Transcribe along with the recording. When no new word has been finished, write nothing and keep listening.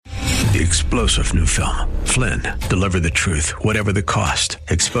The explosive new film, Flynn, deliver the truth, whatever the cost.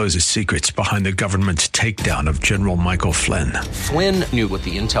 Exposes secrets behind the government's takedown of General Michael Flynn. Flynn knew what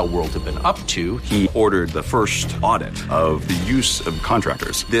the intel world had been up to. He ordered the first audit of the use of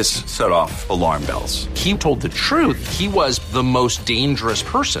contractors. This set off alarm bells. He told the truth. He was the most dangerous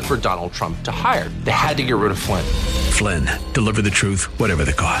person for Donald Trump to hire. They had to get rid of Flynn. Flynn, deliver the truth, whatever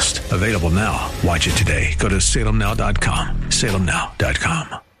the cost. Available now. Watch it today. Go to salemnow.com.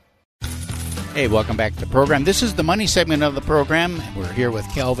 salemnow.com. Hey, welcome back to the program. This is the money segment of the program. We're here with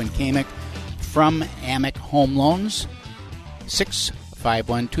Calvin Kamick from Amic Home Loans.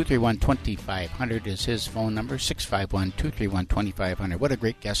 651-231-2500 is his phone number, 651-231-2500. What a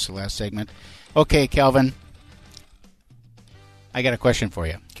great guest the last segment. Okay, Calvin, I got a question for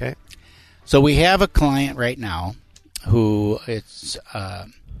you. Okay. So we have a client right now who is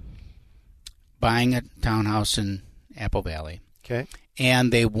buying a townhouse in Apple Valley. Okay.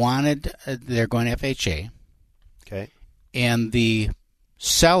 And they're going FHA. Okay. And the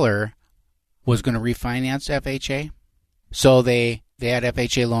seller was going to refinance FHA. So they had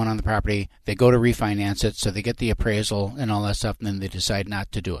FHA loan on the property. They go to refinance it, so they get the appraisal and all that stuff, and then they decide not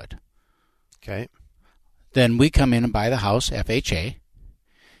to do it. Okay. Then we come in and buy the house, FHA,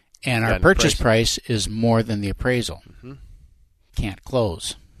 and our purchase price is more than the appraisal. Mm-hmm. Can't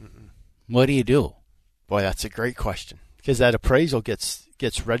close. Mm-mm. What do you do? Boy, that's a great question. Because that appraisal gets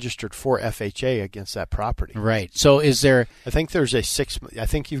registered for FHA against that property. Right. So is there... I think there's I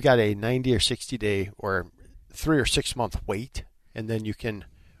think you've got a 90 or 60 day or 3 or 6 month wait, and then you can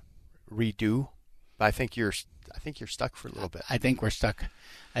redo. I think you're stuck for a little bit. I think we're stuck,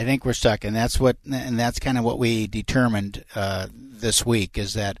 and that's kind of what we determined this week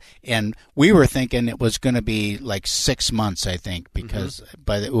is that, and we were thinking it was going to be like 6 months, I think, because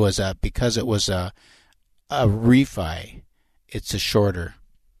but it was because it was a refi, it's a shorter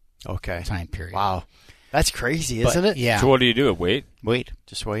time period. Wow. That's crazy, isn't it? Yeah. So what do you do? Wait?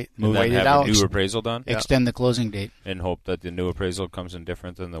 Just wait. And wait then it have out. a new appraisal done? Extend the closing date. And hope that the new appraisal comes in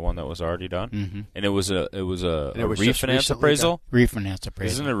different than the one that was already done? Mm-hmm. And it was a refinance just appraisal? Refinance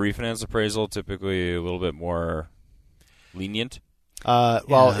appraisal. Isn't a refinance appraisal typically a little bit more lenient?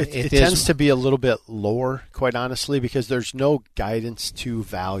 It tends to be a little bit lower, quite honestly, because there's no guidance to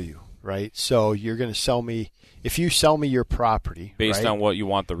value, right? So you're going to sell me... If you sell me your property... Based on what you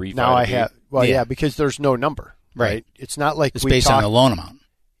want the refi now to I be. have... Well, yeah, because there's no number, right? It's not like it's based on the loan amount.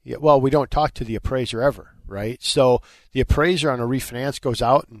 Yeah, well, we don't talk to the appraiser ever, right? So the appraiser on a refinance goes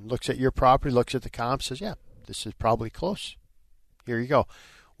out and looks at your property, looks at the comp, says, yeah, this is probably close. Here you go.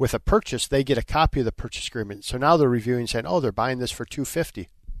 With a purchase, they get a copy of the purchase agreement. So now they're reviewing saying, oh, they're buying this for $250.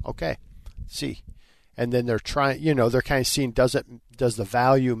 Okay, see. And then they're trying, they're kind of seeing, does the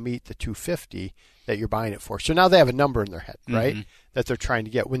value meet the $250 that you're buying it for? So now they have a number in their head, right? Mm-hmm. That they're trying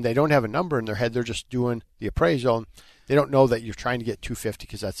to get. When they don't have a number in their head, they're just doing the appraisal. And they don't know that you're trying to get $250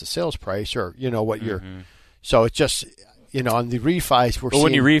 because that's the sales price, or what you're. So it's just on the refis we're seeing.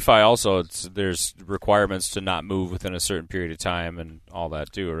 When you refi, also there's requirements to not move within a certain period of time and all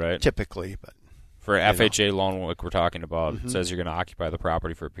that too, right? Typically, but for an FHA loan, like we're talking about, it says you're going to occupy the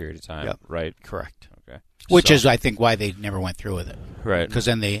property for a period of time, right? Correct. Okay. Which is, I think, why they never went through with it, right? Because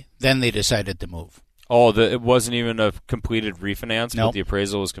then they decided to move. Oh, it wasn't even a completed refinance, Nope. but the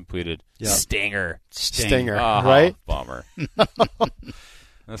appraisal was completed. Yep. Stinger, right? Bummer.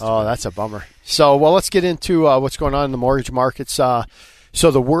 That's a bummer. So, let's get into what's going on in the mortgage markets. So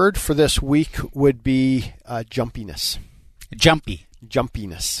the word for this week would be jumpiness.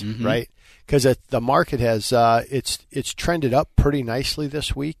 Jumpiness, right? Because the market has it's trended up pretty nicely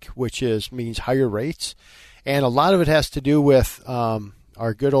this week, which means higher rates, and a lot of it has to do with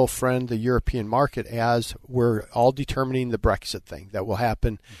our good old friend, the European market, as we're all determining the Brexit thing that will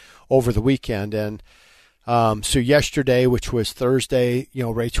happen over the weekend. And so yesterday, which was Thursday,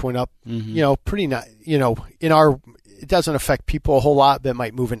 rates went up, pretty nice. It doesn't affect people a whole lot, but it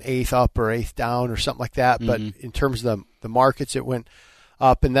might move an eighth up or eighth down or something like that. Mm-hmm. But in terms of the markets, it went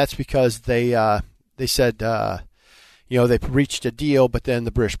up, and that's because they said they've reached a deal, but then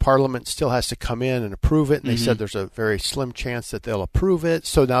the British Parliament still has to come in and approve it, and they said there's a very slim chance that they'll approve it.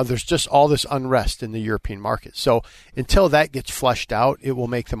 So now there's just all this unrest in the European market. So until that gets fleshed out, it will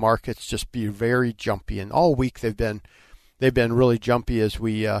make the markets just be very jumpy. And all week they've been really jumpy as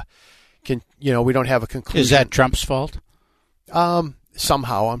we we don't have a conclusion. Is that Trump's fault?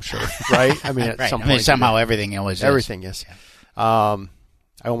 Somehow, I'm sure, right? I mean, at some point, somehow everything is. Everything is.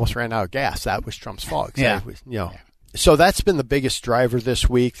 I almost ran out of gas. That was Trump's fault. So that's been the biggest driver this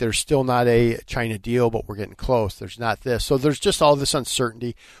week. There's still not a China deal, but we're getting close. There's not this. So there's just all this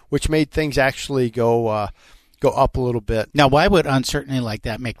uncertainty, which made things actually go go up a little bit. Now, why would uncertainty like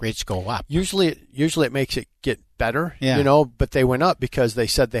that make rates go up? Usually it makes it get better, Yeah. but they went up because they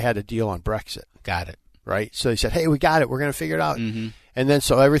said they had a deal on Brexit. Got it. Right? So they said, hey, we got it. We're going to figure it out. Mm-hmm. And then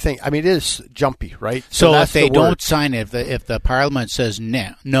so everything, I mean, it is jumpy, right? So that's if they the word. don't sign it, if the Parliament says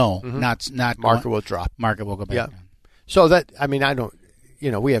no, not Market will drop. market will go back Yeah. down. So that, I mean, I don't,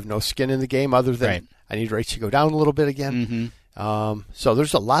 we have no skin in the game other than Right. I need rates to go down a little bit again. Mm-hmm. So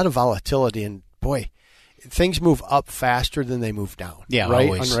there's a lot of volatility, and boy, things move up faster than they move down. Yeah, right?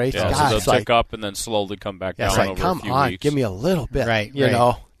 always. On rates. Yeah, God, so they'll it's tick like, up and then slowly come back yeah, down it's like, over come a few on, weeks. give me a little bit. Right, you right.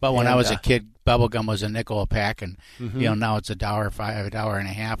 know. But when I And, was a kid, bubble gum was a nickel a pack, and now it's $1.05,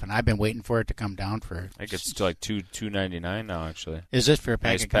 $1.50, and I've been waiting for it to come down for. I think it's like $2.99 now. Actually, Is it for a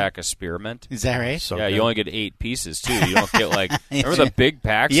pack? nice of gum? pack of spearmint. Is that right? So yeah, good. you only get 8 pieces too. You don't get like remember the big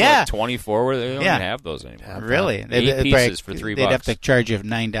packs, Yeah. like 24, where they don't Yeah. even have those anymore. Really? 8 pieces for $3. They'd have to charge you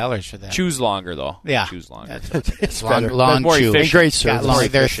 $9 for that. Choose longer though. Yeah. choose longer. it's long, better. long more chew. efficient. Great Got service. long, More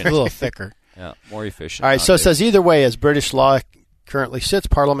they're efficient. a little thicker. Yeah, more efficient. All right, so it nowadays. says either way, as British law currently sits,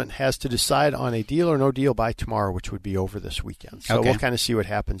 Parliament has to decide on a deal or no deal by tomorrow, which would be over this weekend. So Okay. we'll kind of see what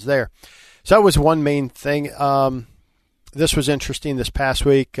happens there. So that was one main thing. This was interesting this past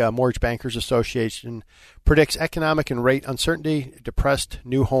week. Mortgage Bankers Association predicts economic and rate uncertainty depressed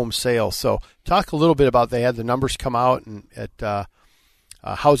new home sales. So talk a little bit about, they had the numbers come out, and at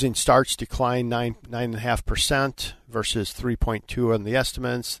housing starts declined 9.5% versus 3.2 on the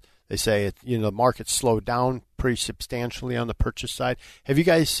estimates. They say the market slowed down pretty substantially on the purchase side. Have you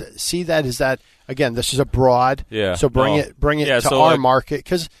guys see that? Is that, again, this is a broad, Yeah, so bring no. it Yeah, to so our like- market,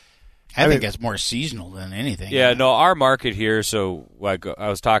 because I think it's more seasonal than anything. Yeah, no, our market here, so like I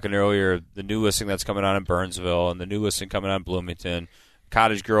was talking earlier, the new listing that's coming on in Burnsville and the new listing coming on in Bloomington,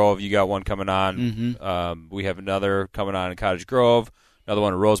 Cottage Grove, you got one coming on. We have another coming on in Cottage Grove, another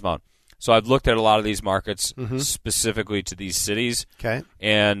one in Rosemount. So I've looked at a lot of these markets specifically to these cities. Okay.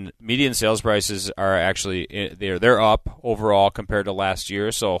 And median sales prices are actually they're up overall compared to last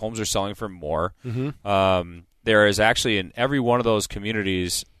year. So homes are selling for more. There is actually in every one of those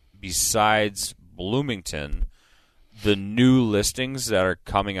communities besides Bloomington, the new listings that are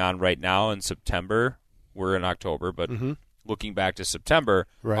coming on right now in September. We're in October, but looking back to September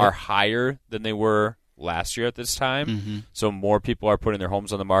are higher than they were last year at this time. So more people are putting their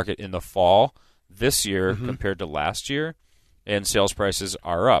homes on the market in the fall this year compared to last year, and sales prices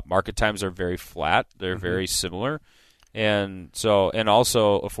are up. Market times are very flat. They're very similar. And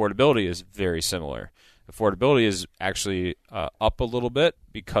also affordability is very similar. Affordability is actually up a little bit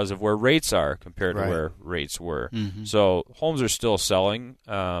because of where rates are compared to where rates were. So homes are still selling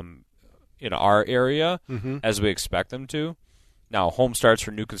in our area as we expect them to. Now, home starts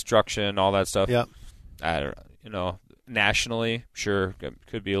for new construction, all that stuff. Yep. I don't nationally, sure,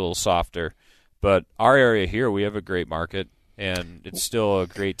 could be a little softer. But our area here, we have a great market, and it's still a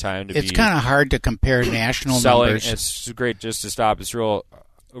great time to be It's kind of hard to compare national selling. numbers. It's great just to stop. It's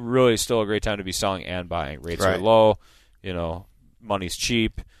really still a great time to be selling and buying. Rates are Right. low, money's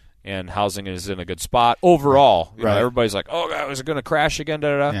cheap, and housing is in a good spot overall. You know, Right. everybody's like, "Oh God, is it going to crash again?" Da,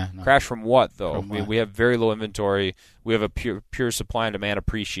 da, da. Yeah, no. Crash from what though? From what? We have very low inventory. We have a pure supply and demand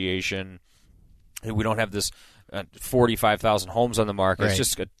appreciation. And we don't have this 45,000 homes on the market. Right. It's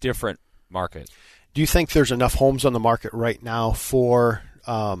just a different market. Do you think there's enough homes on the market right now for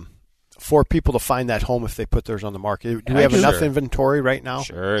people to find that home if they put theirs on the market? Do we have enough Sure. inventory right now?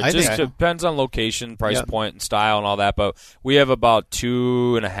 Sure. It I just think so. depends on location, price Yep. point, and style and all that. But we have about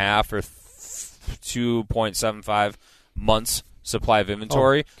 2.5 or 2.75 months supply of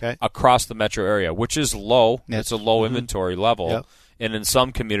inventory okay. across the metro area, which is low. Yes. It's a low inventory level. Yep. And in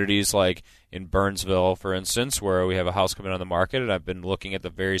some communities, like in Burnsville, for instance, where we have a house coming on the market, and I've been looking at the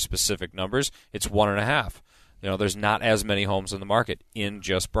very specific numbers, it's 1.5. There's not as many homes on the market in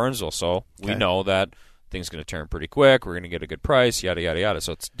just Burnsville. So we Okay. know that things going to turn pretty quick. We're going to get a good price, yada, yada, yada.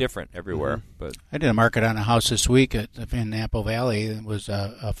 So it's different everywhere. But I did a market on a house this week in Apple Valley. It was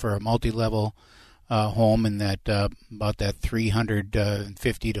for a multi-level home in that about that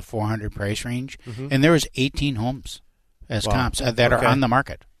 350 to 400 price range, and there was 18 homes as Wow. comps that are Okay. on the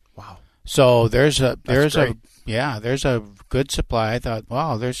market. Wow. So there's great. there's a good supply. I thought,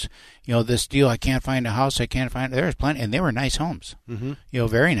 wow, there's this deal. I can't find a house. There's plenty, and they were nice homes.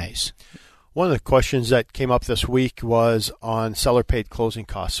 Very nice. One of the questions that came up this week was on seller-paid closing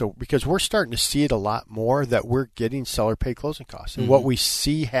costs. So because we're starting to see it a lot more that we're getting seller-paid closing costs. And what we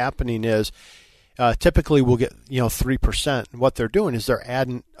see happening is typically we'll get 3%. And what they're doing is they're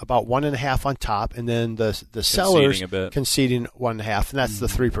adding about 1.5 on top, and then the sellers a bit. conceding 1.5, and that's the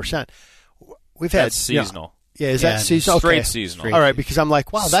 3%. We've had that's seasonal. Yeah, is that seasonal? Straight seasonal. All right, because I'm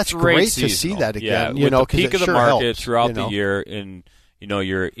like, wow, that's Straight great seasonal. to see that again. Yeah, with the 'cause peak it of the sure market helps, throughout the year in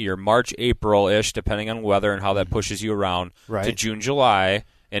your March, April-ish, depending on weather and how that pushes you around, to June, July,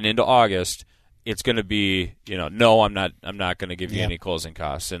 and into August. It's going to be, no, I'm not going to give you any closing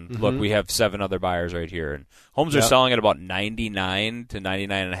costs. And look, we have 7 other buyers right here, and homes are selling at about 99 to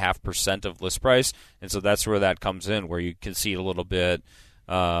 99.5% of list price, and so that's where that comes in, where you can see it a little bit.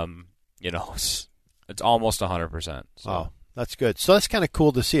 It's almost 100%. So. Oh, that's good. So that's kind of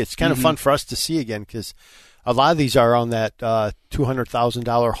cool to see. It's kind of fun for us to see again because a lot of these are on that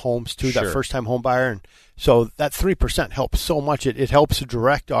 $200,000 homes too, that first-time home buyer, and so that 3% helps so much. It helps to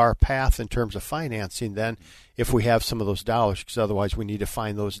direct our path in terms of financing then if we have some of those dollars, because otherwise we need to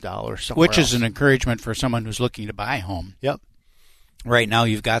find those dollars somewhere Which is an encouragement for someone who's looking to buy a home. Yep. Right now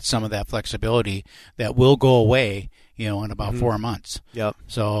you've got some of that flexibility that will go away, in about 4 months. Yep.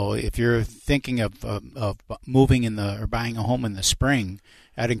 So if you're thinking of moving or buying a home in the spring,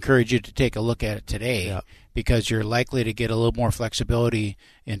 I'd encourage you to take a look at it today because you're likely to get a little more flexibility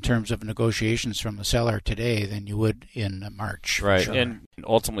in terms of negotiations from the seller today than you would in March. Right, and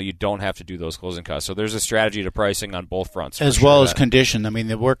ultimately you don't have to do those closing costs. So there's a strategy to pricing on both fronts. As well as condition. I mean,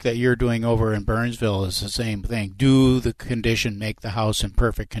 the work that you're doing over in Burnsville is the same thing. Do the condition, make the house in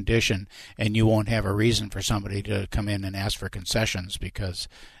perfect condition, and you won't have a reason for somebody to come in and ask for concessions because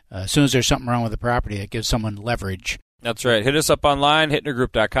as soon as there's something wrong with the property, it gives someone leverage. That's right. Hit us up online,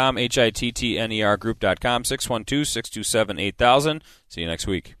 hittnergroup.com, HITTNER group.com, 612-627-8000. See you next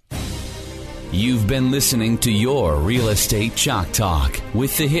week. You've been listening to your Real Estate Chalk Talk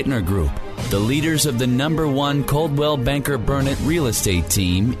with the Hittner Group, the leaders of the #1 Coldwell Banker Burnett real estate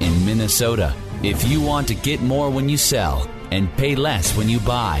team in Minnesota. If you want to get more when you sell and pay less when you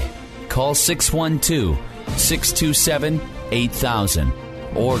buy, call 612-627-8000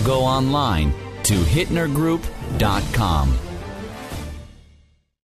 or go online to hittnergroup.com.